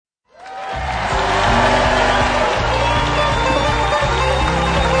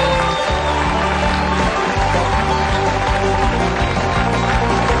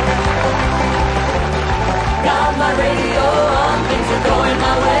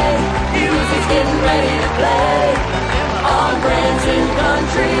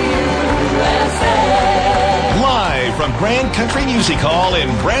Country USA. Live from Grand Country Music Hall in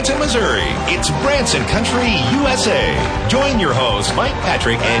Branson, Missouri, it's Branson Country USA. Join your hosts, Mike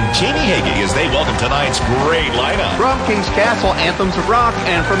Patrick and Jamie Hagee, as they welcome tonight's great lineup. From King's Castle, Anthems of Rock,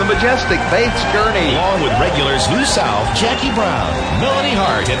 and from the majestic Faith's Journey. Along with regulars Lou South, Jackie Brown, Melanie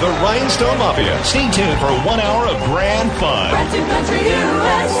Hart, and the Rhinestone Mafia. Stay tuned for 1 hour of grand fun. Branson Country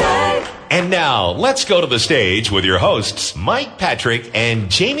USA. And now, let's go to the stage with your hosts, Mike Patrick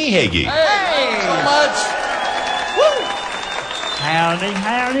and Jamie Hagee. Hey! So much. Howdy,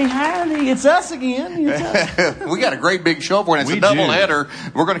 howdy, howdy. It's us again. It's us. We got a great big show for you. It's a double header.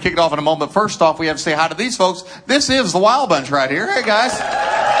 We're going to kick it off in a moment. But first off, we have to say hi to these folks. This is the Wild Bunch right here. Hey, guys.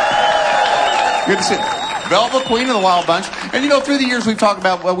 Good to see you. Velva, Queen of the Wild Bunch. And, you know, through the years we've talked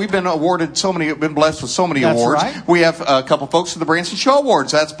about, well, we've been awarded so many, been blessed with so many awards. Right. We have a couple folks from the Branson Show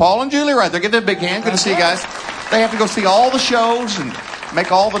Awards. That's Paul and Julie right there. Give them a big hand. Good to see you guys. They have to go see all the shows and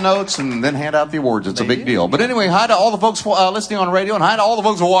make all the notes and then hand out the awards. It's a big deal. But anyway, hi to all the folks listening on radio and hi to all the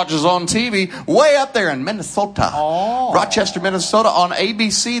folks who watch us on TV way up there in Minnesota. Oh. Rochester, Minnesota on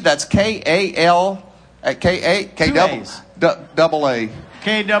ABC. That's KAL. Double A.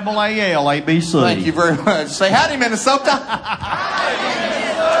 KAAL ABC. Thank you very much. Say howdy, Minnesota.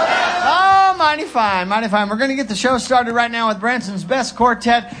 Oh, mighty fine, mighty fine. We're going to get the show started right now with Branson's best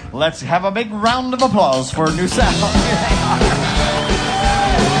quartet. Let's have a big round of applause for New South. Here they are.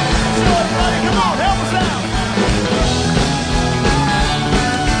 Come on, help us out.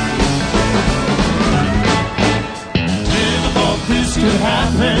 Never thought this could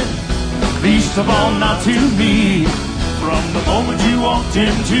happen, least of all not to me. From the moment you walked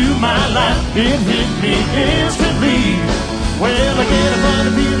into my life, it hit me instantly. Well, I get a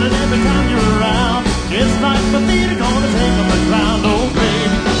funny feeling every time you're around. It's like my feet are gonna take on the ground. Oh,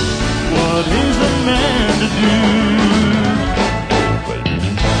 baby, what is a man to do?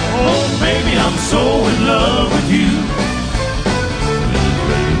 Oh, baby, I'm so in love with you.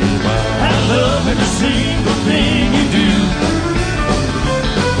 I love every single thing you do.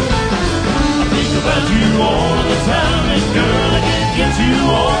 I think about you all the time, and girl, I can't get you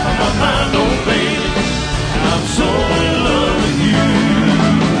off of my mind. Oh, baby, I'm so in love with you.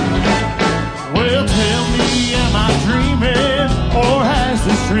 Well, tell me, am I dreaming, or has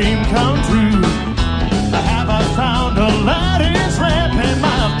this dream come true? Have I found a Aladdin's lamp, and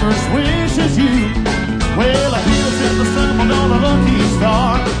my first wish is you? Well, I feel as if I stumbled on a lucky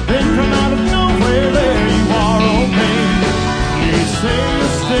star, then come out of nowhere, there you are. Oh, baby, please say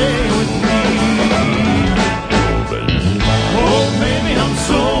you'll stay with me. Oh, baby, I'm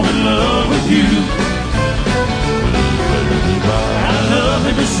so in love with you. I love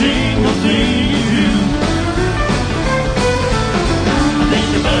every single thing you do. I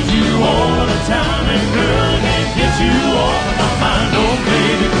think about you all the time, and girl, I can't get you off of my mind. Oh,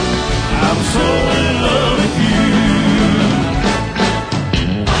 baby, I'm so in love with you.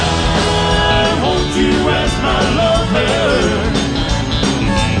 I want you as my lover.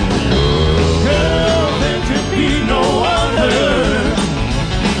 Girl, there can be no other.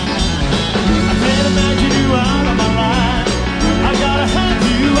 I can't imagine you out of my life. I gotta have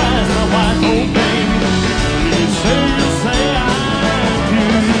you as my wife. Oh, baby, you say I do.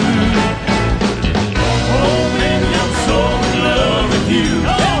 Oh, baby, I'm so in love with you. I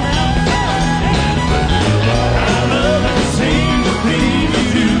love every single thing you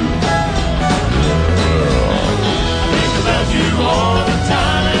do. I think about you all the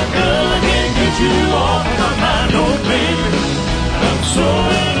time, and girl, I can't get you off of my mind. Oh, baby, I'm so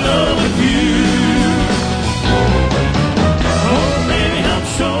in love with you. Oh, baby, I'm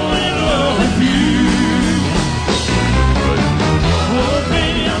so in love with you. Oh,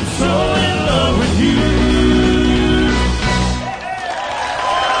 baby, I'm so in love with you.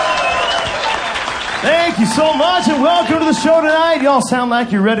 Thank you so much, and welcome to the show tonight. Y'all sound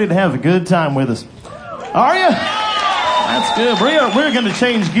like you're ready to have a good time with us. Are you? That's good. We're going to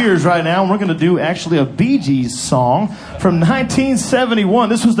change gears right now, and we're going to do actually a Bee Gees song from 1971.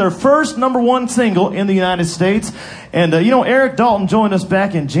 This was their first #1 single in the United States. And, you know, Eric Dalton joined us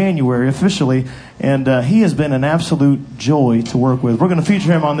back in January officially, and he has been an absolute joy to work with. We're going to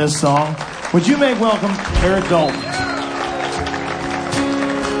feature him on this song. Would you make welcome Eric Dalton?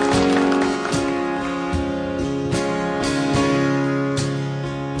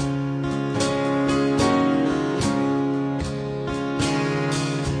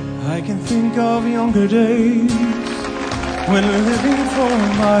 I can think of younger days when living for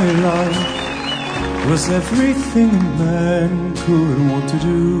my life was everything a man could want to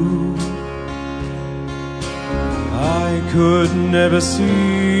do. I could never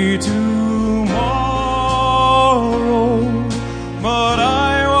see tomorrow, but I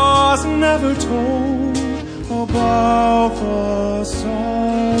never told about the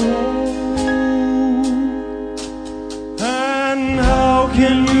sorrow. And how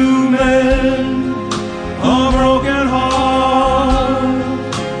can you mend a broken heart?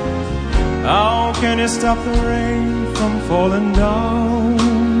 How can you stop the rain from falling down?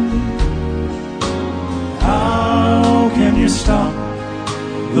 How can you stop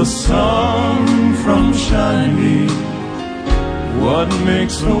the sun from shining? What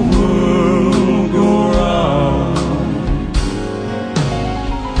makes the world go round?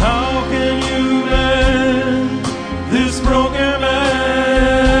 How can you mend this broken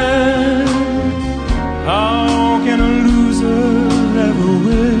man? How can a loser ever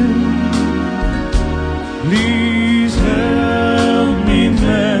win? Please help me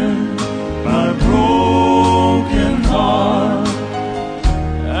mend my broken heart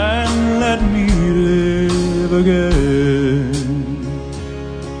and let me live again.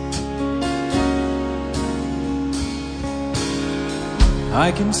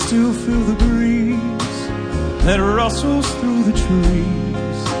 I can still feel the breeze that rustles through the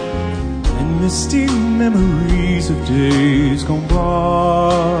trees and misty memories of days gone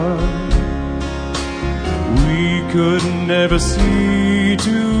by. We could never see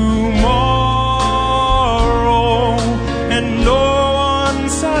tomorrow, and no one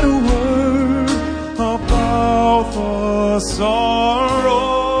said a word about the sorrow.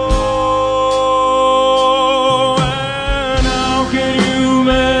 And how can you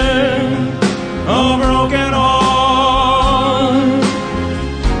mend a broken heart?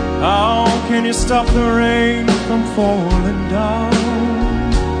 How can you stop the rain from falling down?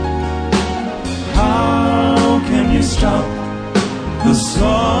 How can you stop the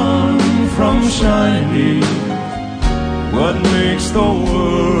sun from shining? What makes the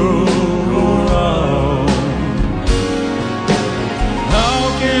world go round? How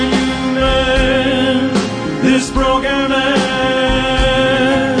can you mend this broken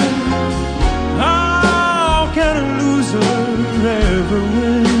man? How can a loser ever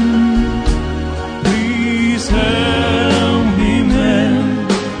win? Please help me mend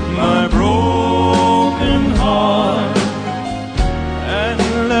my broken heart and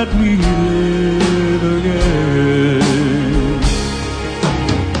let me live again.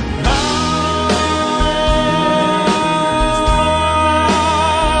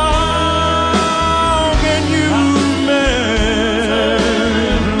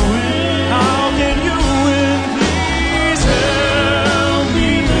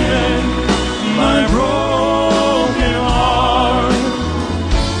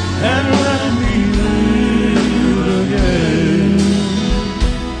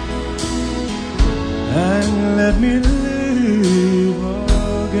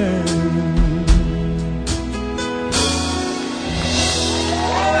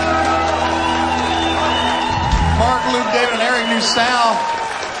 Sal,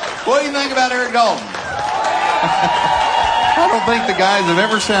 what do you think about Eric Dalton? I don't think the guys have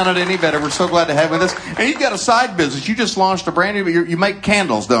ever sounded any better. We're so glad to have you with us. And you've got a side business. You just launched a brand new, you make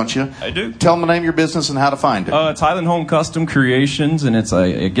candles, don't you? I do. Tell them the name of your business and how to find it. It's Highland Home Custom Creations, and it's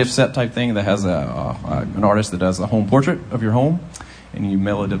a gift set type thing that has an artist that does a home portrait of your home. And you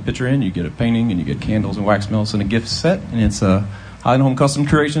mail it a picture in, you get a painting, and you get candles and wax melts and a gift set. And it's Highland Home Custom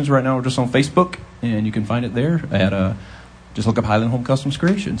Creations. Right now we're just on Facebook, and you can find it there at just look up Highland Home Customs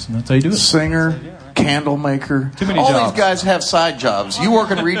Creations, and that's how you do it. Singer, candle maker. Too many All jobs. these guys have side jobs. You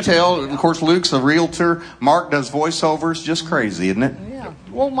work in retail, and of course Luke's a realtor. Mark does voiceovers. Just crazy, isn't it? Yeah.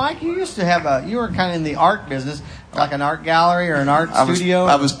 Well, Mike, you used to have you were kind of in the art business, like an art gallery or an art studio.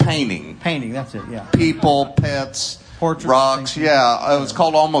 I was painting. Painting, that's it, yeah. People, pets, portraits, rocks. Yeah, it was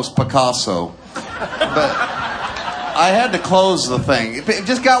called almost Picasso. But I had to close the thing. It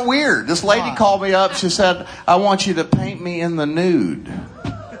just got weird. This lady called me up. She said, I want you to paint me in the nude.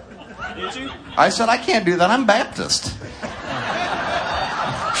 Did you? I said, I can't do that. I'm Baptist.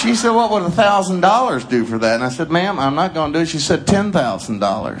 She said, what would $1,000 do for that? And I said, ma'am, I'm not going to do it. She said,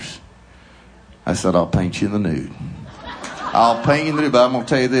 $10,000. I said, I'll paint you in the nude. I'll paint you in the nude, but I'm going to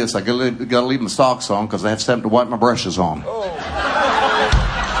tell you this. I got to leave my socks on because I have something to wipe my brushes on. Oh.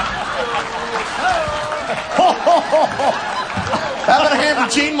 How about a hand for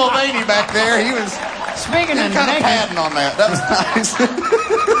Gene Mulvaney back there? He was speaking of kind of naked padding on that. That was nice.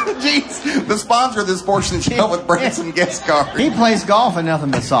 Gene's the sponsor of this portion of the show with Branson guest card. He plays golf and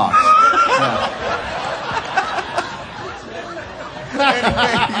nothing but socks.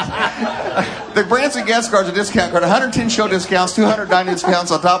 Yeah. The Branson guest card's a discount card. 110 show discounts, 290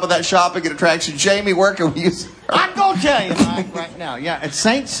 discounts on top of that shopping and attraction. Jamie, where can we use her? I go will tell you, Mike, right now. Yeah, it's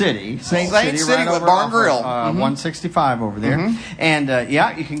Saint City. Saint City right with Bar and Grill. 165 over there. And,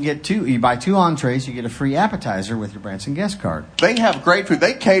 yeah, you can get you buy 2 entrees, you get a free appetizer with your Branson guest card. They have great food.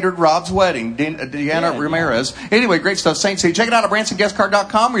 They catered Rob's wedding, Deanna Ramirez. Anyway, great stuff. Saint City. Check it out at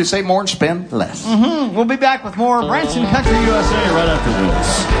BransonGuestCard.com where you save more and spend less. We'll be back with more Branson Country USA right after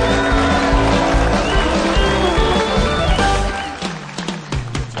this.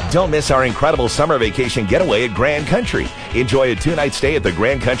 Don't miss our incredible summer vacation getaway at Grand Country. Enjoy a 2-night stay at the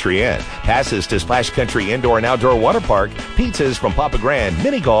Grand Country Inn. Passes to Splash Country Indoor and Outdoor Water Park, pizzas from Papa Grand,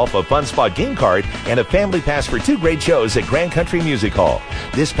 mini golf, a fun spot game card, and a family pass for 2 great shows at Grand Country Music Hall.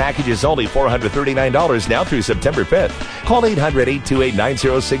 This package is only $439 now through September 5th. Call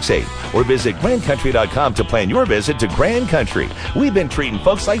 800-828-9068 or visit grandcountry.com to plan your visit to Grand Country. We've been treating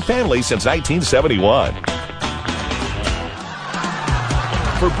folks like family since 1971.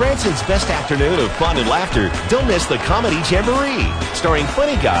 For Branson's best afternoon of fun and laughter, don't miss the Comedy Jamboree, starring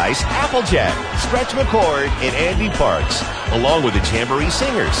funny guys Applejack, Stretch McCord, and Andy Parks, along with the Jamboree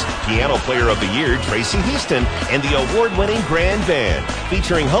Singers, Piano Player of the Year Tracy Houston, and the award-winning Grand Band,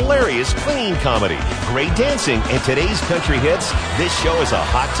 featuring hilarious clean comedy, great dancing, and today's country hits. This show is a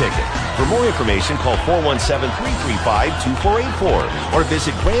hot ticket. For more information, call 417-335-2484 or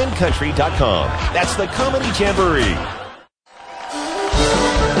visit grandcountry.com. That's the Comedy Jamboree.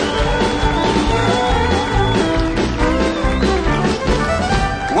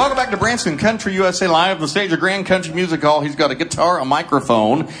 Welcome back to Branson Country USA Live on the stage of Grand Country Music Hall. He's got a guitar, a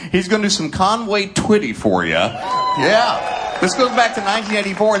microphone. He's going to do some Conway Twitty for you. Yeah. This goes back to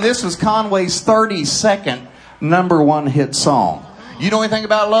 1984, and this was Conway's 32nd #1 hit song. You know anything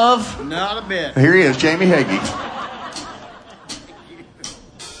about love? Not a bit. Here he is, Jamie Hagee.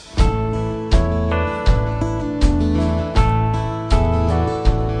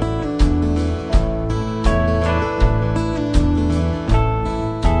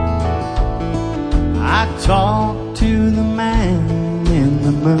 Talked to the man in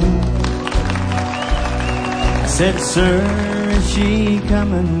the moon. I said, sir, is she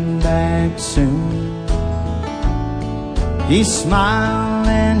coming back soon? He smiled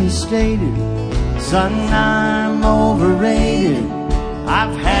and he stated, son, I'm overrated.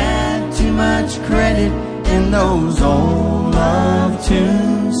 I've had too much credit in those old love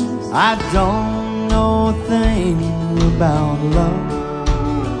tunes. I don't know a thing about love.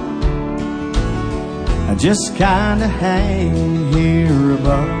 I just kinda hang here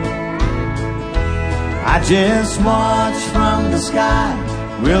above. I just watch from the sky.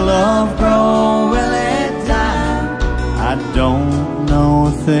 Will love grow? Will it die? I don't know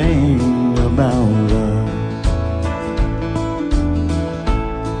a thing about love.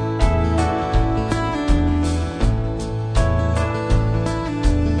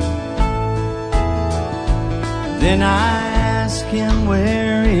 Then I ask him,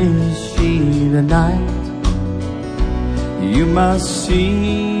 where is she tonight? You must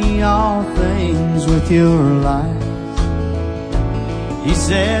see all things with your life. He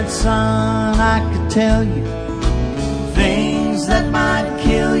said, son, I could tell you things that might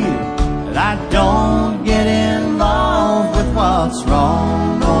kill you, but I don't get involved with what's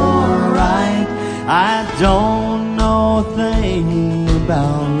wrong or right. I don't know a thing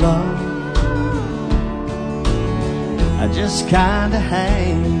about love. I just kinda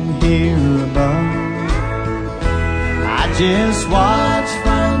hang here above. I just watch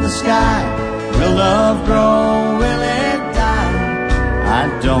from the sky. Will love grow? Will it die? I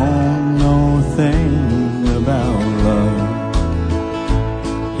don't know a thing about love.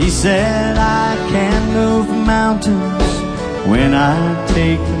 He said, I can move mountains when I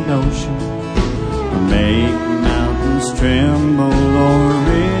take the notion, or make mountains tremble or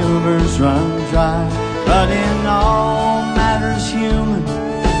rivers run dry. But in all matters human,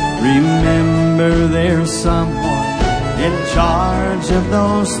 remember there's someone in charge of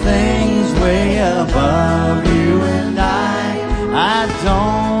those things way above you and I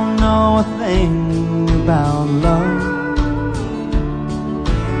don't know a thing about love.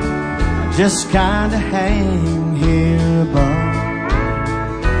 I just kinda hang here above.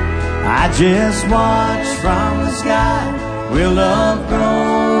 I just watch from the sky. Will love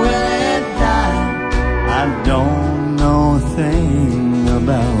grow? Will it die? I don't know a thing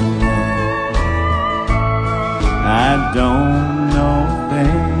about love. I don't know a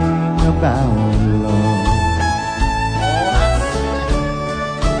thing about love.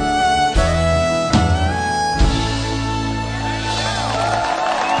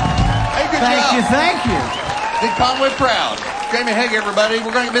 Hey, good Thank job. you, thank you. Did Conway proud. Jamie Hagee, everybody.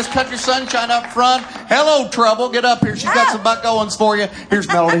 We're going to get Miss Country Sunshine up front. Hello, Trouble. Get up here. She's got some butt goings for you. Here's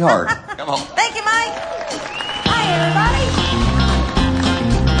Melody Hart. Come on. Thank you, Mike. Hi, everybody.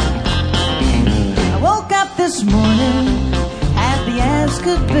 I woke up this morning, happy as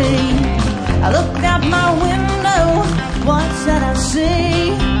could be. I looked out my window, what should I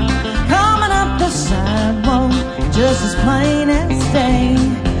see? Coming up the sidewalk, just as plain as day.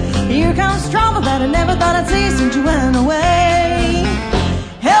 Here comes trouble that I never thought I'd see since you went away.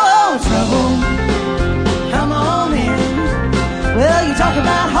 Hello, trouble, come on in. Well, you talk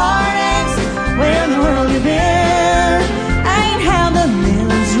about heartaches, where in the world you been? I ain't had the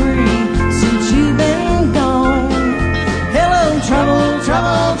misery since you've been gone. Hello, trouble,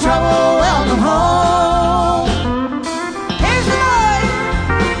 trouble, trouble, welcome home. Here's the boy.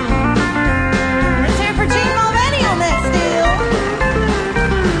 Let's hear for Gene Mulvaney on that steel.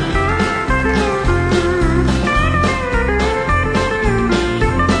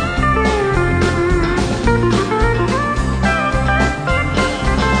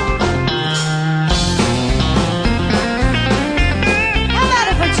 How about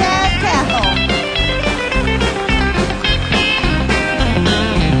it for Chad Cathell?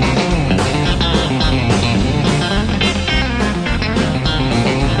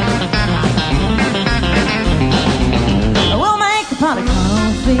 We'll make a pot of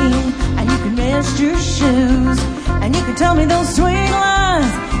coffee, and you can rest your shoes, and you can tell me those sweet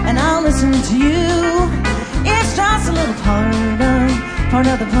lies, and I'll listen to you. It's just a little part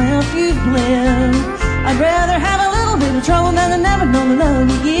of the plan you've lived. I'd rather have a little bit of trouble than to never know the love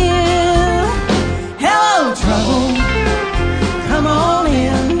you give. Hello, trouble, come on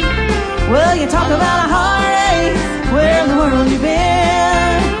in. Well, you talk about a heartache, where in the world you been?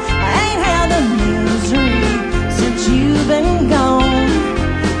 I ain't had the misery since you've been gone.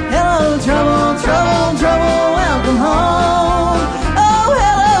 Hello, trouble, trouble, trouble, welcome home. Oh,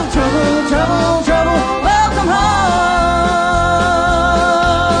 hello, trouble, trouble, trouble, welcome home.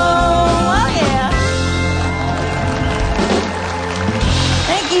 Oh, yeah.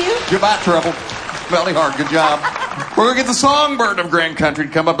 Thank you. Goodbye, trouble. Valley Hard, good job. We're going to get the songbird of Grand Country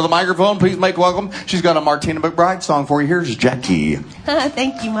to come up to the microphone. Please make welcome. She's got a Martina McBride song for you. Here's Jackie.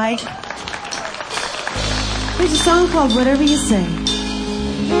 Thank you, Mike. There's a song called Whatever You Say.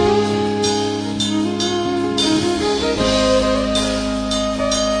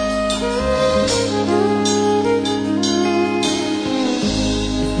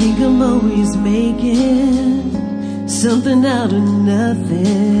 I think I'm always making something out of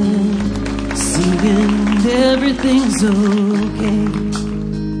nothing, seeing everything's okay.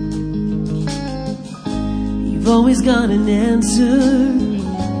 You've always got an answer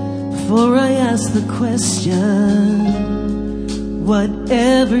before I ask the question.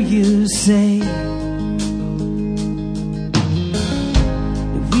 Whatever you say,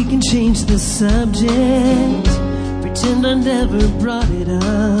 if we can change the subject, pretend I never brought it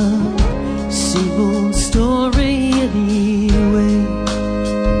up. Same old story anyway.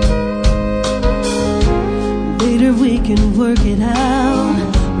 Later we can work it out.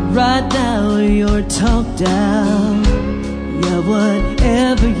 Right now you're talked out. Yeah,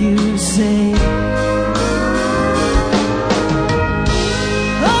 whatever you say.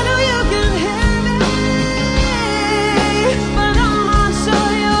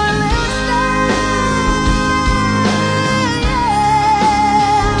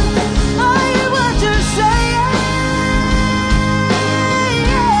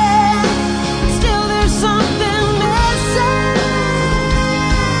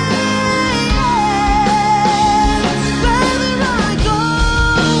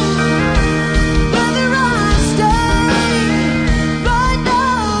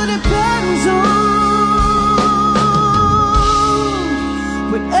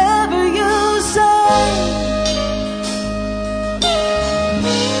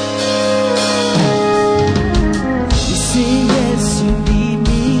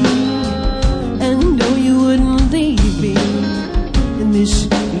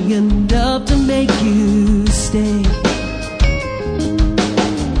 Enough to make you stay.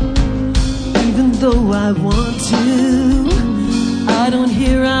 Even though I want to, I don't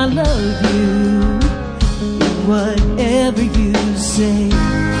hear I love you in whatever you say.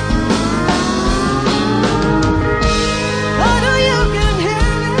 I know you can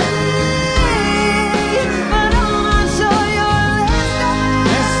hear me, but I'm not sure you're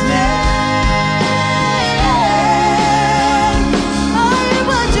listening. I hear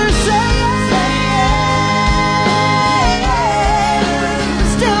what you're saying.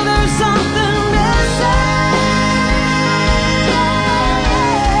 Still there's something missing.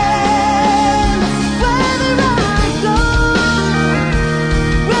 Whether I go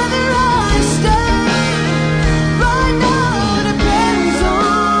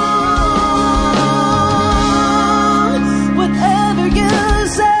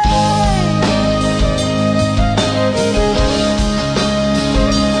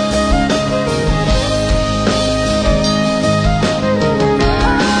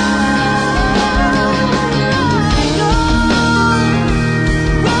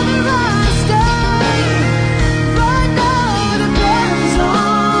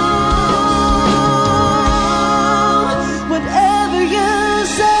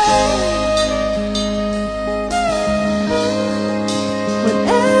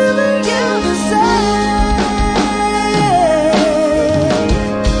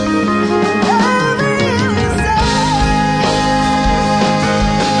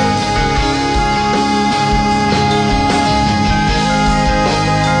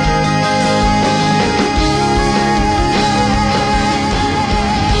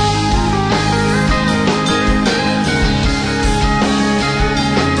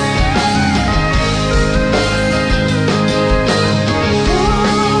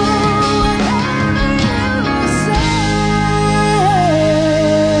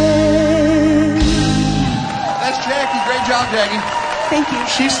Peggy. Thank you.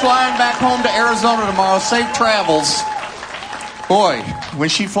 She's flying back home to Arizona tomorrow. Safe travels. Boy, when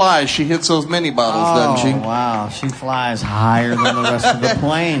she flies, she hits those mini bottles, doesn't she? Wow. She flies higher than the rest of the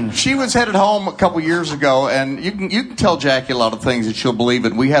plane. She was headed home a couple years ago, and you can tell Jackie a lot of things that she'll believe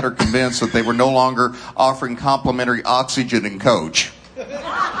it. We had her convinced that they were no longer offering complimentary oxygen in coach.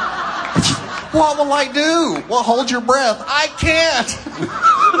 What will I do? Well, hold your breath. I can't.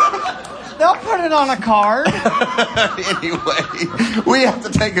 They'll put it on a card. Anyway, we have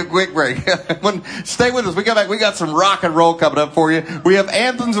to take a quick break. Stay with us. We come back. We got some rock and roll coming up for you. We have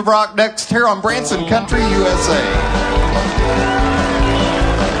Anthems of Rock next here on Branson Country USA.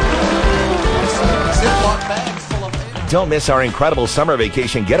 Ziploc bags full of Don't miss our incredible summer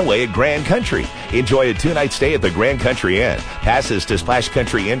vacation getaway at Grand Country. Enjoy a 2-night stay at the Grand Country Inn. Passes to Splash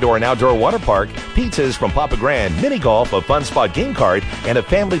Country Indoor and Outdoor Water Park, pizzas from Papa Grand, mini golf, a fun spot game card, and a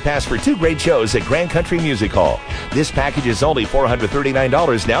family pass for 2 great shows at Grand Country Music Hall. This package is only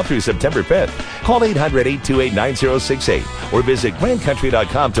 $439 now through September 5th. Call 800-828-9068 or visit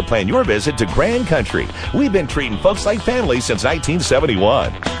grandcountry.com to plan your visit to Grand Country. We've been treating folks like family since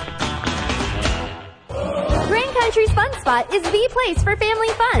 1971. Country's Fun Spot is the place for family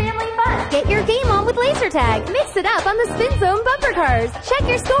fun. Get your game on with laser tag. Mix it up on the Spin Zone bumper cars. Check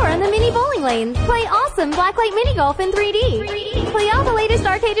your score on the mini bowling lanes. Play awesome blacklight mini golf in 3D. Play all the latest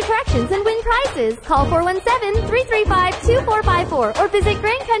arcade attractions and win prizes. Call 417-335-2454 or visit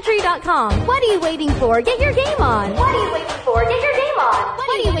grandcountry.com. What are you waiting for? Get your game on. What are you waiting for? Get your game on. What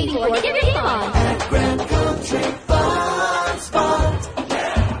are you waiting for? Get your game on. At Grand Country Fun Spot.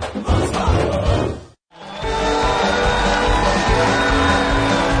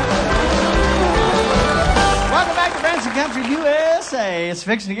 Country USA. It's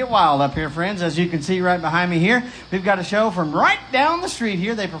fixing to get wild up here, friends. As you can see right behind me here, we've got a show from right down the street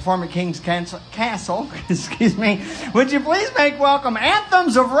here. They perform at King's Castle. Excuse me. Would you please make welcome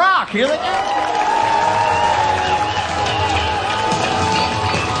Anthems of Rock? Here they go.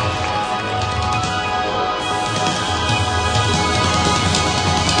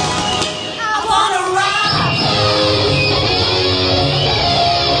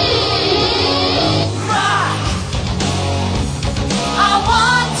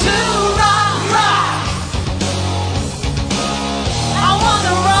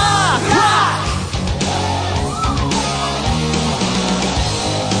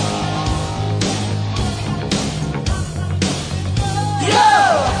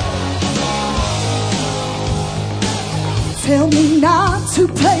 Tell me not to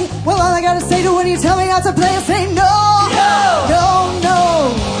play. Well, all I gotta say to when you tell me not to play is say no. No, no,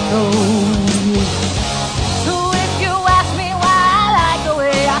 no. So if you ask me why I like the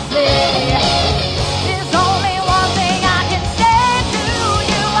way I play, there's only one thing I can say to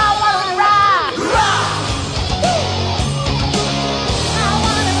you. I wanna rock, rock. I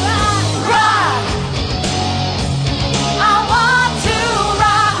wanna rock, rock. I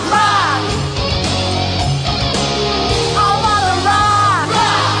want to rock,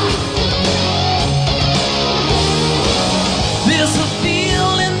 rock. There's a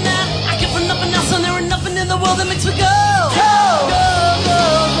feeling that I get for nothing else, and there ain't nothing in the world that makes me go.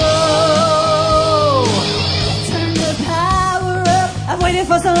 Turn the power up. I've waited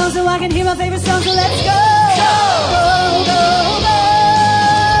for so long so I can hear my favorite song, so let's go. Go, go, go.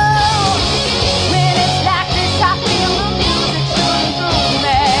 When it's like this, I feel the music showing through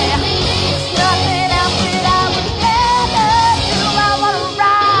me. There's nothing else that I would ever do. I wanna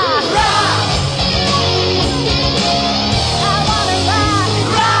rock, rock. I wanna rock,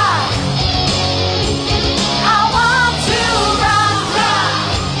 rock. I want to rock, rock. I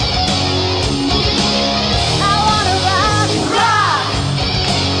wanna rock, rock. I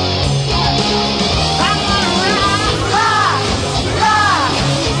wanna rock, rock, rock, rock.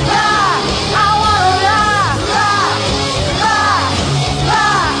 I wanna rock, rock, rock, rock.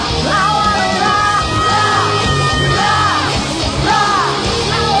 I wanna rock, rock, rock, rock. I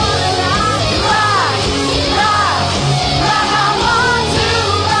wanna rock, rock, rock, rock. I want to rock.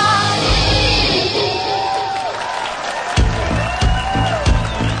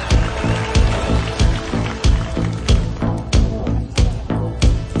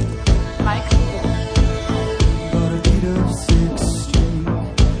 Bought a beat up 6th Street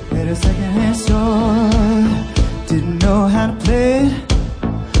at a secondhand store. Didn't know how to play it,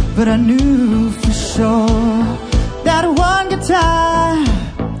 but I knew for sure that one guitar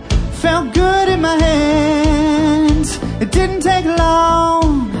felt good in my hands. It didn't take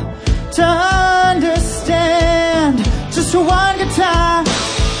long to understand just one guitar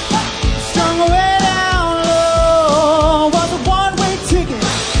strung way down low was a one-way ticket.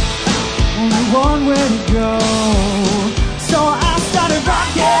 Only one way to go. So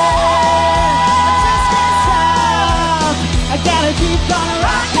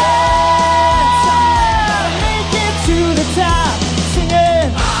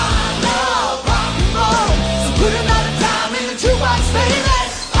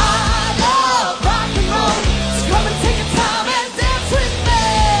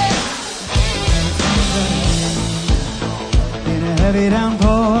heavy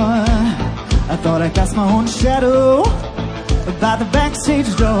downpour. I thought I passed my own shadow by the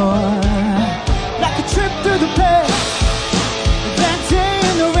backstage door. Like a trip through the past, that day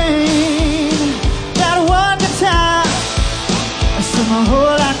in the rain, that one guitar, I saw my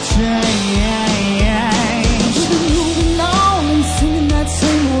whole life change. We've been moving on and singing that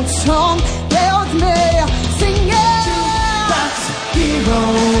same old song. There with me, singing Jukebox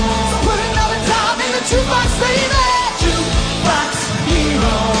Heroes. Put another time in the jukebox, baby. Jukebox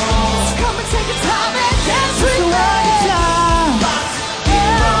Heroes. Come and take a time and dance with me. Jukebox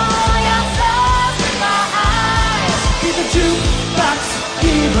Heroes. Your stars in my eyes. Be the Jukebox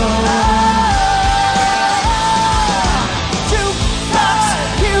Heroes. Jukebox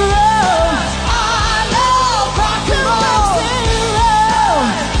Heroes. I love rock and roll.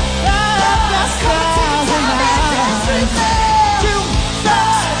 Come and take a time and dance with me.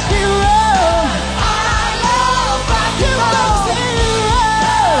 Jukebox Heroes. I love rock and roll.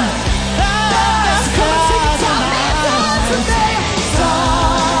 Come and take a time and dance with me.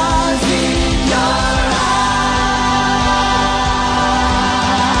 Stars in your eyes.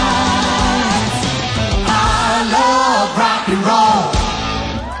 I love rock and roll.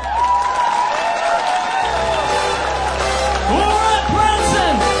 All right,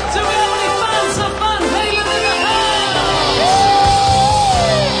 Branson. Do we have any fans of Van Halen in the house?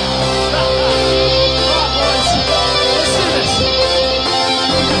 Right, boys. Let's do this.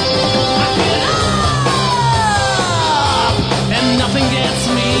 Back it up, and nothing gets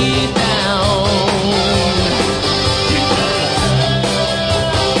me down.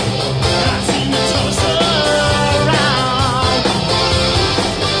 I've seen the toast around,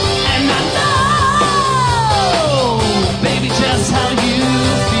 and I know, baby, just how you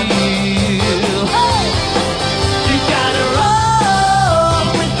feel. You gotta roll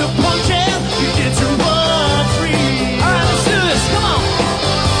with the punches. You get to work free. All right, let's do this. Come on.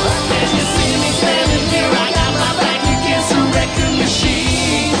 Can you see me standing here? I got my back against a record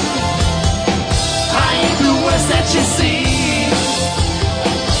machine. I ain't the worst that you see.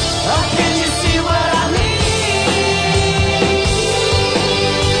 Oh, can you see what I mean?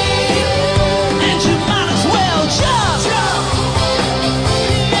 And you might as well jump.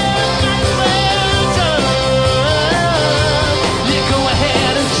 Yeah, might as well jump. You go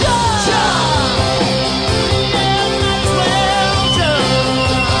ahead and jump. Yeah, might as well jump.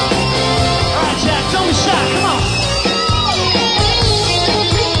 All right, Jack, don't be shy. Come on.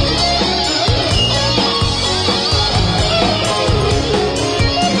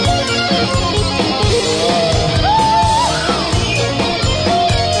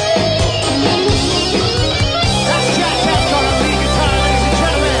 That's Jack Cash on the lead guitar, ladies and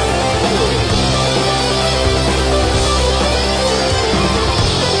gentlemen.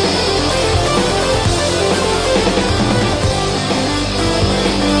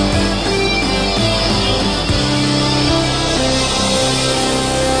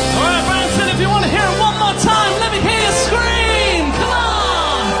 All right, Branson, if you want to hear it one more time, let me hear you scream. Come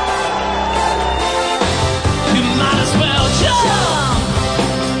on. You might as well jump.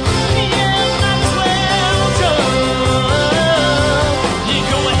 Yeah, might as well jump. You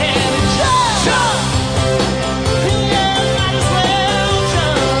go ahead and jump. Yeah, might as well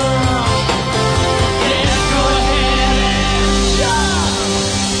jump. Yeah, go ahead and jump.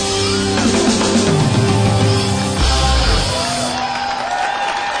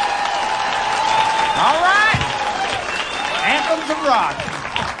 All right. Anthems of rock.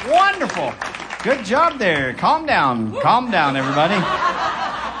 Wonderful. Good job there. Calm down. Calm down, everybody.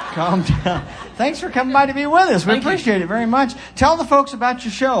 Calm down. Thanks for coming by to be with us. We Thank you. appreciate it very much. Tell the folks about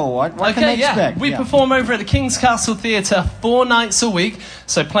your show. What can they expect? We perform over at the King's Castle Theatre 4 nights a week,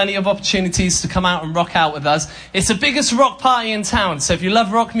 so plenty of opportunities to come out and rock out with us. It's the biggest rock party in town, so if you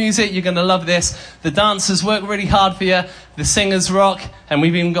love rock music, you're going to love this. The dancers work really hard for you, the singers rock, and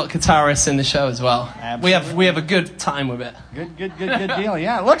we've even got guitarists in the show as well. Absolutely. We have a good time with it. Good deal.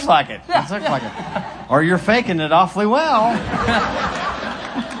 Yeah, it looks like it. It looks like it. Or you're faking it awfully well.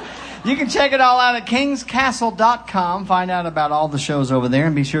 You can check it all out at kingscastle.com. Find out about all the shows over there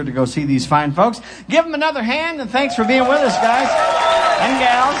and be sure to go see these fine folks. Give them another hand and thanks for being with us, guys and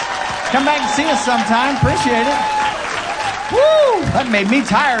gals. Come back and see us sometime. Appreciate it. Woo! That made me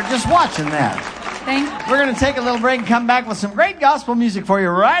tired just watching that. We're going to take a little break and come back with some great gospel music for you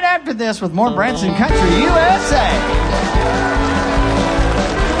right after this with more Branson Country USA.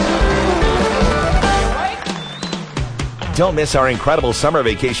 Don't miss our incredible summer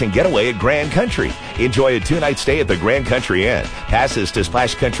vacation getaway at Grand Country. Enjoy a 2-night stay at the Grand Country Inn. Passes to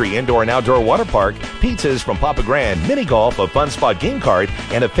Splash Country Indoor and Outdoor Water Park, pizzas from Papa Grand, mini golf, a fun spot game card,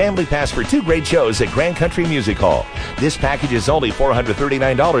 and a family pass for 2 great shows at Grand Country Music Hall. This package is only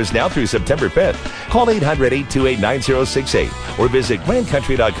 $439 now through September 5th. Call 800-828-9068 or visit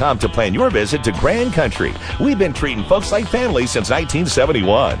grandcountry.com to plan your visit to Grand Country. We've been treating folks like family since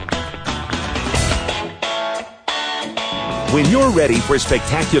 1971. When you're ready for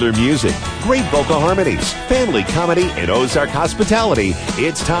spectacular music, great vocal harmonies, family comedy, and Ozark hospitality,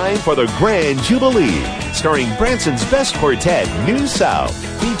 it's time for the Grand Jubilee, starring Branson's best quartet, New South,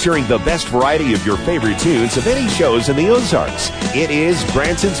 featuring the best variety of your favorite tunes of any shows in the Ozarks. It is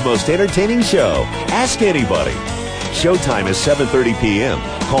Branson's most entertaining show. Ask anybody. Showtime is 7:30 p.m.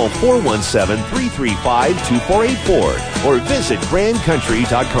 Call 417-335-2484 or visit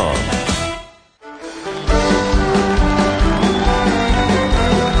grandcountry.com.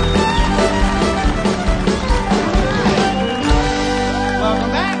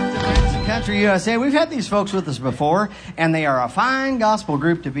 USA. We've had these folks with us before, and they are a fine gospel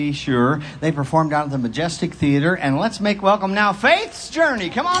group to be sure. They perform down at the Majestic Theater, and let's make welcome now Faith's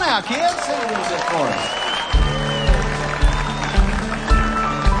Journey. Come on out, kids. Sing a little bit for us.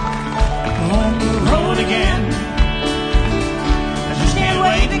 On the road again. I just can't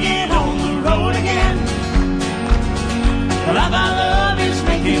wait to get on the road again. The life I love is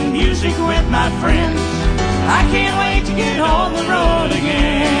making music with my friends. I can't wait to get on the road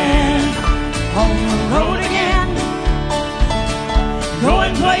again. On the road again,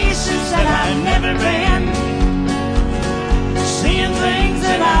 going places that I've never been, seeing things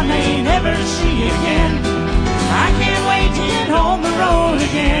that I may never see again. I can't wait to get on the road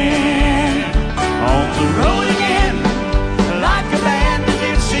again. On the road again, like a band of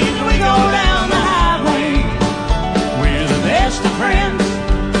gypsies, we go down the highway. We're the best of friends,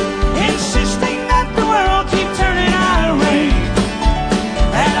 insisting that the world keep turning our way.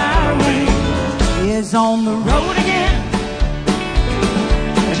 That our way is on the road again.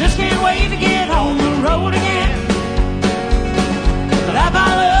 I just can't wait to get on the road again. The life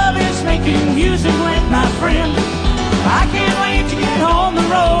I love is making music with my friends. I can't wait to get on the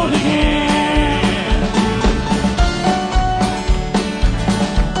road again.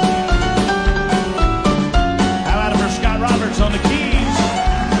 How about it for Scott Roberts on the keys?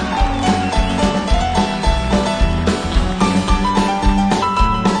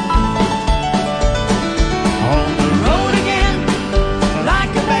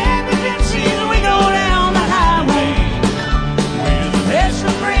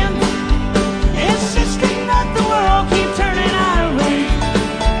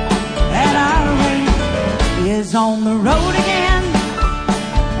 On the road again.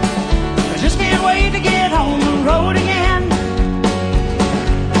 I just can't wait to get on the road again.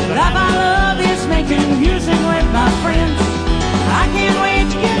 The life I love is making music with my friends. I can't wait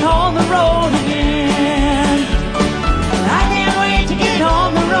to get on the road again. I can't wait to get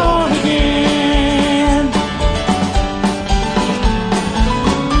on the road again.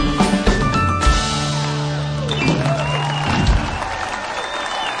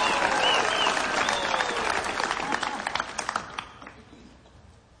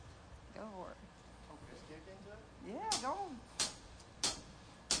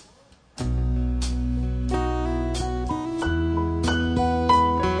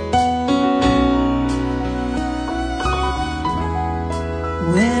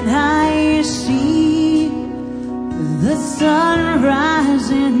 When I see the sun rise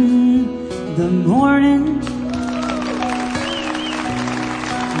in the morning,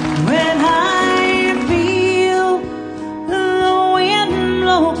 when I feel the wind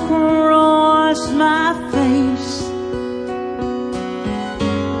blow across my face,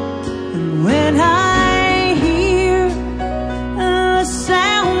 and when I hear the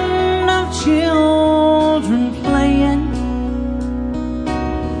sound of children playing,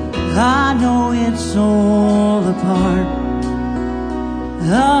 I know it's all a part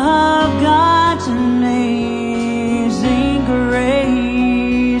of God's amazing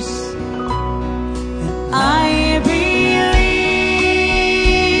grace. And I believe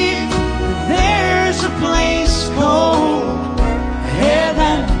there's a place called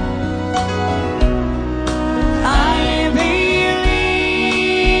heaven. I believe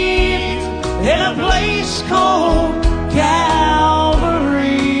in a place called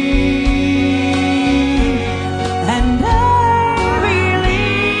Calvary.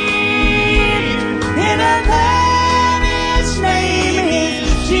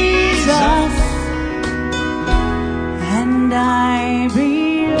 I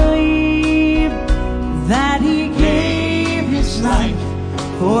believe that He gave His life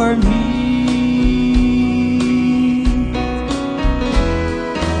for me.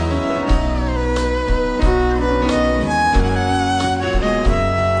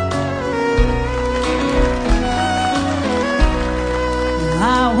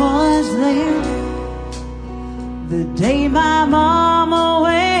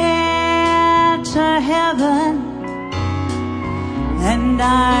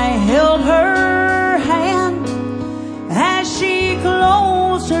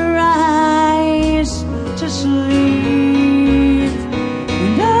 asleep,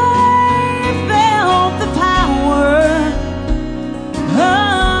 and I felt the power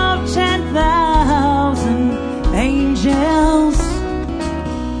of 10,000 angels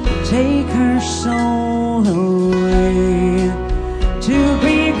take her soul away to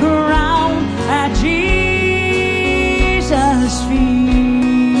be crowned at Jesus'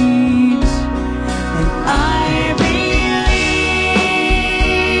 feet. And I believe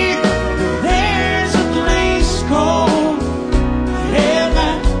there's a place called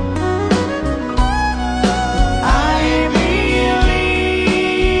heaven. I believe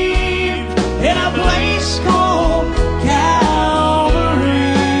in a place called Calvary.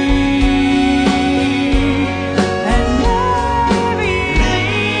 And I believe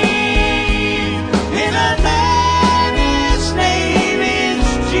in a man, his name is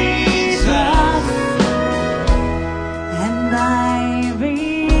Jesus. And I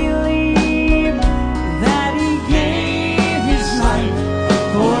believe that he gave his life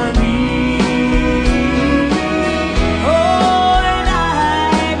for me. Oh, and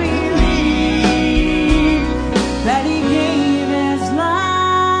I believe that he gave his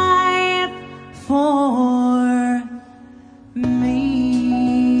life for me.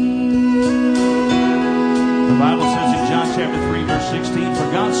 The Bible says in John chapter 3, verse 16,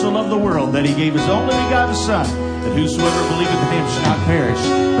 "For God so loved the world that he gave his only begotten Son, that whosoever believeth in him shall not perish,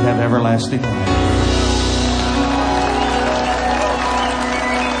 but have everlasting life."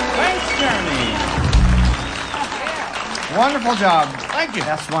 Thanks, Jeremy. Wonderful job. Thank you.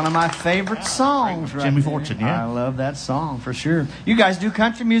 That's one of my favorite songs. Right Jimmy there. Fortune, yeah. I love that song for sure. You guys do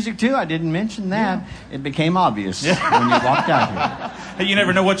country music too? I didn't mention that. It became obvious when you walked out here. Hey, you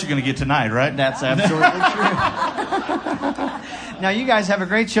never know what you're going to get tonight, right? That's absolutely true. Now, you guys have a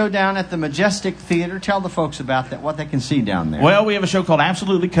great show down at the Majestic Theater. Tell the folks about that, what they can see down there. Well, we have a show called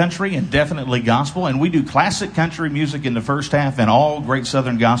Absolutely Country and Definitely Gospel, and we do classic country music in the first half and all great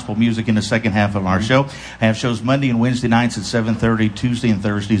Southern gospel music in the second half of our show. I have shows Monday and Wednesday nights at 7:30, Tuesday and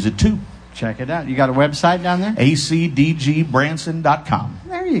Thursdays at 2. Check it out. You got a website down there? acdgbranson.com.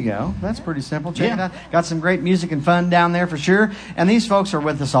 There you go. That's pretty simple. Check Yeah. it out. Got some great music and fun down there for sure. And these folks are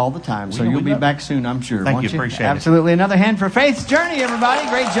with us all the time, so We you'll be love back soon, I'm sure. Thank won't you. Appreciate it. Absolutely. Another hand for Faith's Journey, everybody.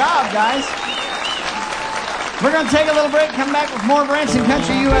 Great job, guys. We're going to take a little break, come back with more Branson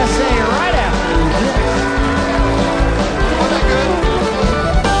Country USA right after.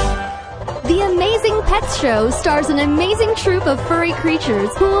 The Amazing Pets Show stars an amazing troupe of furry creatures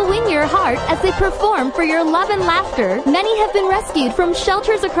who will win your heart as they perform for your love and laughter. Many have been rescued from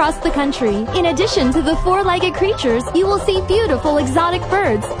shelters across the country. In addition to the four-legged creatures, you will see beautiful exotic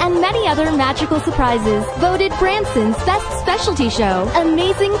birds and many other magical surprises. Voted Branson's best specialty show,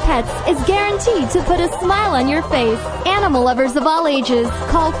 Amazing Pets is guaranteed to put a smile on your face. Animal lovers of all ages,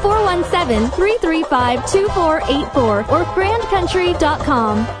 call 417-335-2484 or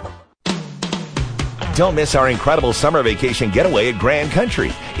grandcountry.com. Don't miss our incredible summer vacation getaway at Grand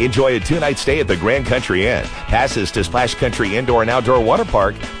Country. Enjoy a 2-night stay at the Grand Country Inn, passes to Splash Country Indoor and Outdoor Water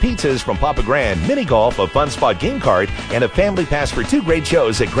Park, pizzas from Papa Grand, mini golf, a fun spot game card, and a family pass for 2 great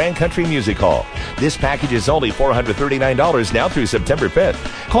shows at Grand Country Music Hall. This package is only $439 now through September 5th.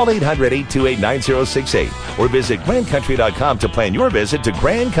 Call 800-828-9068 or visit grandcountry.com to plan your visit to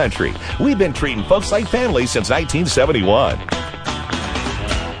Grand Country. We've been treating folks like family since 1971.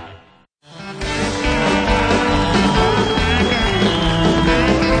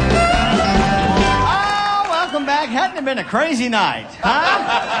 Hadn't it been a crazy night,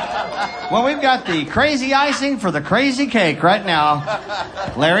 huh? Well, we've got the crazy icing for the crazy cake right now.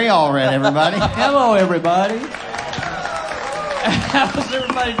 Larry Allred, everybody. Hello, everybody. How's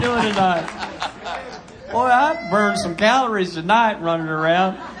everybody doing tonight? Boy, I burned some calories tonight running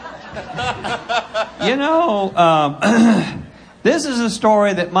around. You know, this is a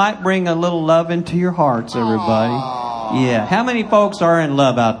story that might bring a little love into your hearts, everybody. Aww. Yeah. How many folks are in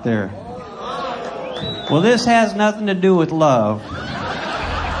love out there? Well, this has nothing to do with love.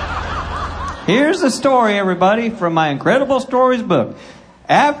 Here's the story, everybody, from my Incredible Stories book.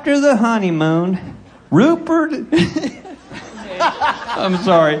 After the honeymoon, Rupert... I'm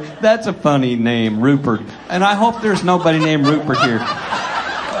sorry, that's a funny name, Rupert. And I hope there's nobody named Rupert here.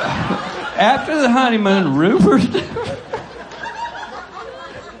 After the honeymoon, Rupert...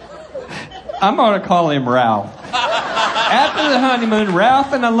 I'm going to call him Ralph. After the honeymoon,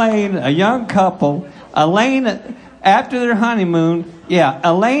 Ralph and Elaine, a young couple... Elaine, after their honeymoon,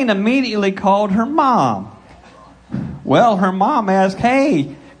 Elaine immediately called her mom. Well, her mom asked,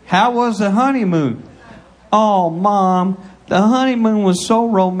 "Hey, how was the honeymoon?" "Oh, Mom, the honeymoon was so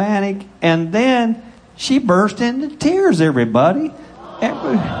romantic." And then she burst into tears, everybody.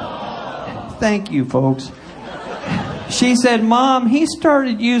 Thank you, folks. She said, Mom, he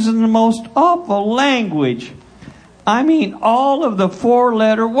started using the most awful language. I mean, all of the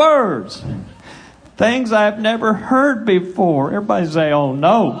 4-letter words. Things I've never heard before. Everybody say, oh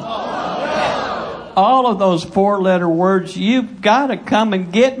no. All of those 4-letter words. You've got to come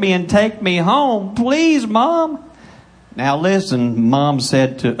and get me and take me home. Please, Mom. Now listen, Mom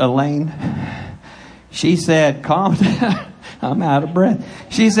said to Elaine. She said, calm down. I'm out of breath.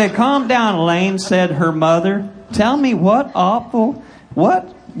 She said, calm down, Elaine, said her mother. Tell me what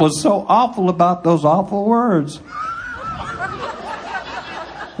was so awful about those awful words?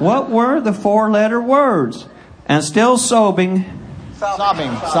 What were the 4-letter words? And still sobbing.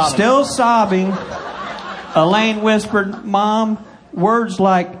 Still sobbing. Elaine whispered, Mom, words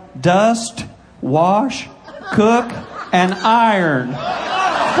like dust, wash, cook, and iron.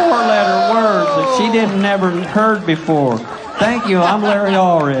 4-letter words that she didn't never heard before. Thank you. I'm Larry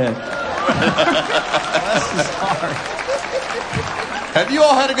Allred. Have you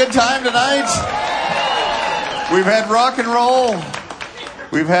all had a good time tonight? We've had rock and roll.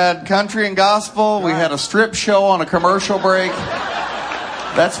 We've had country and gospel. We had a strip show on a commercial break.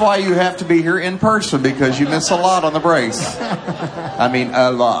 That's why you have to be here in person, because you miss a lot on the breaks. I mean,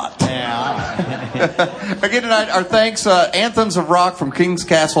 a lot. Yeah. Again tonight, our thanks, Anthems of Rock from King's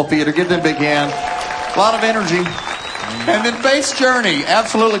Castle Theater. Give them a big hand. A lot of energy. And then Bass Journey,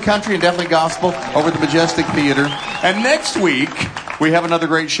 absolutely country and definitely gospel, over the Majestic Theater. And next week, we have another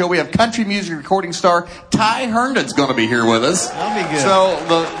great show. We have country music recording star Ty Herndon's going to be here with us. That'll be good. So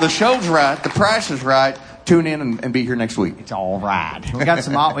the show's right, the price is right. Tune in and be here next week. It's all right. We got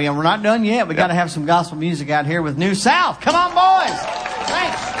some. We're not done yet. We got to have some gospel music out here with New South. Come on, boys.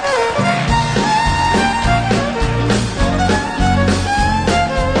 Thanks.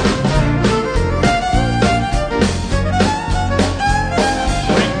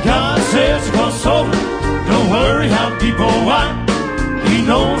 Says cross over, don't worry how people whine. He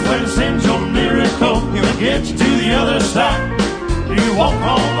knows where to send your miracle. He'll get you to the other side. You can walk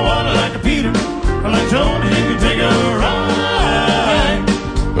on the water like a Peter, or like Jonah, you can take a ride.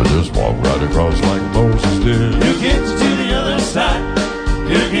 But just walk right across like Moses did. He'll get you to the other side.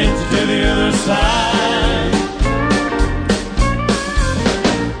 He'll get you to the other side.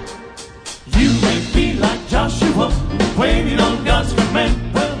 You may be like Joshua, waiting on God's command.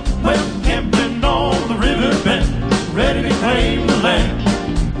 Well, camping on the riverbed, ready to claim the land.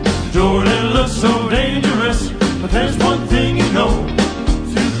 Jordan looks so dangerous, but there's one thing you know.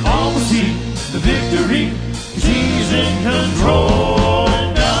 To almost see the victory, 'cause he's in control.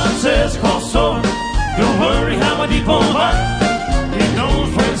 And God says, cross over, don't worry how my people are. He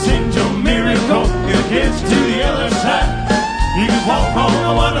knows where to send your miracle, he'll get you to the other side. You can walk on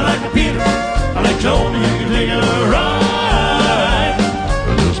the water like a Peter, or like Jonah, you can take a ride.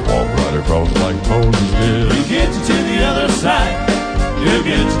 Walk right across like Moses did. He'll get you to the other side. He'll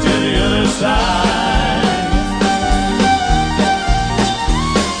get you to the other side.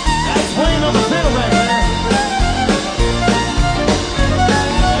 That's Wayne on the fiddle right there.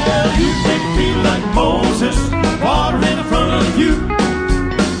 Well, you may feel like Moses, water in front of you.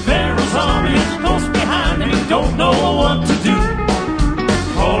 Pharaoh's army is close behind and he don't know what to do.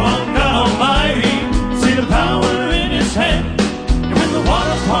 Call on God Almighty, see the power in his hand. The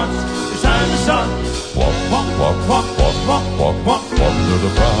water parts, it's time to start. Walk, walk, walk, walk, walk, walk, walk, walk, walk to the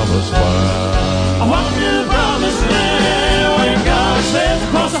promised land. I walk to the promised land. When God says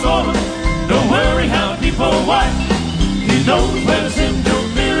cross over, don't worry how people white. He knows where to send your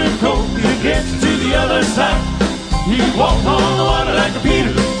miracle. He'll get you to the other side. You can walk on the water like a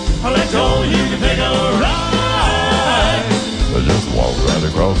Peter, or like Jovi, you can take a ride. But just walk right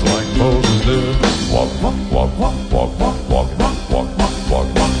across like Moses did. Walk, walk, walk, walk, walk, walk, walk, walk, walk, walk, walk,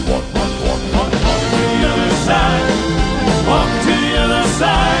 walk, walk, walk, walk, walk, walk to the other side. Walk to the other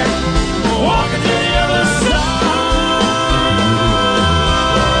side. Walk to the other side.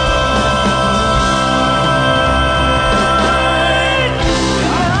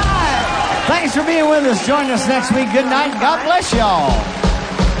 All right. Thanks for being with us. Join us next week. Good night. God bless y'all.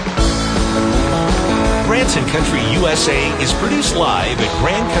 Branson Country USA is produced live at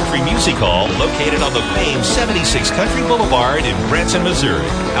Grand Country Music Hall, located on the famed 76 Country Boulevard in Branson, Missouri.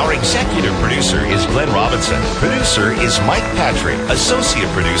 Our executive producer is Glenn Robinson. Producer is Mike Patrick.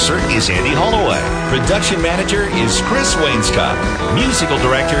 Associate producer is Andy Holloway. Production manager is Chris Wainscott. Musical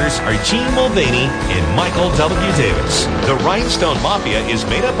directors are Gene Mulvaney and Michael W. Davis. The Rhinestone Mafia is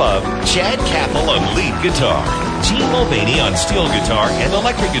made up of Chad Cathell on lead guitar, Gene Mulvaney on steel guitar and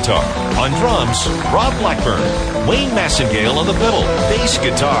electric guitar. On drums, Rob Blackburn, Wayne Massengale on the fiddle, bass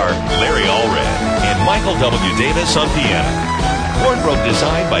guitar, Larry Allred, and Michael W. Davis on piano. Wardrobe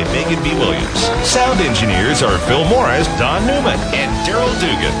design by Megan B. Williams. Sound engineers are Phil Morris, Don Newman, and Daryl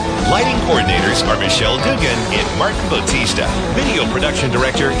Dugan. Lighting coordinators are Michelle Dugan and Martin Bautista. Video production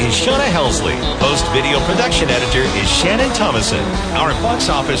director is Shauna Helsley. Post-video production editor is Shannon Thomason. Our box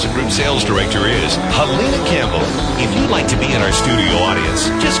office and group sales director is Helena Campbell. If you'd like to be in our studio audience,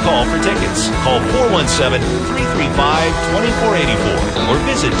 just call for tickets. Call 417-335-2484 or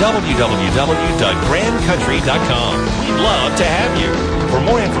visit www.grandcountry.com. We'd love to have you. For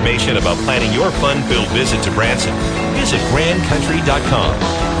more information about planning your fun-filled visit to Branson, visit grandcountry.com.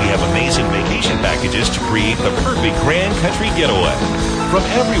 We have amazing vacation packages to create the perfect Grand Country getaway. From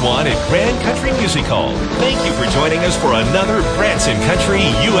everyone at Grand Country Music Hall, thank you for joining us for another Branson Country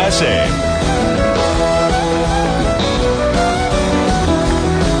USA.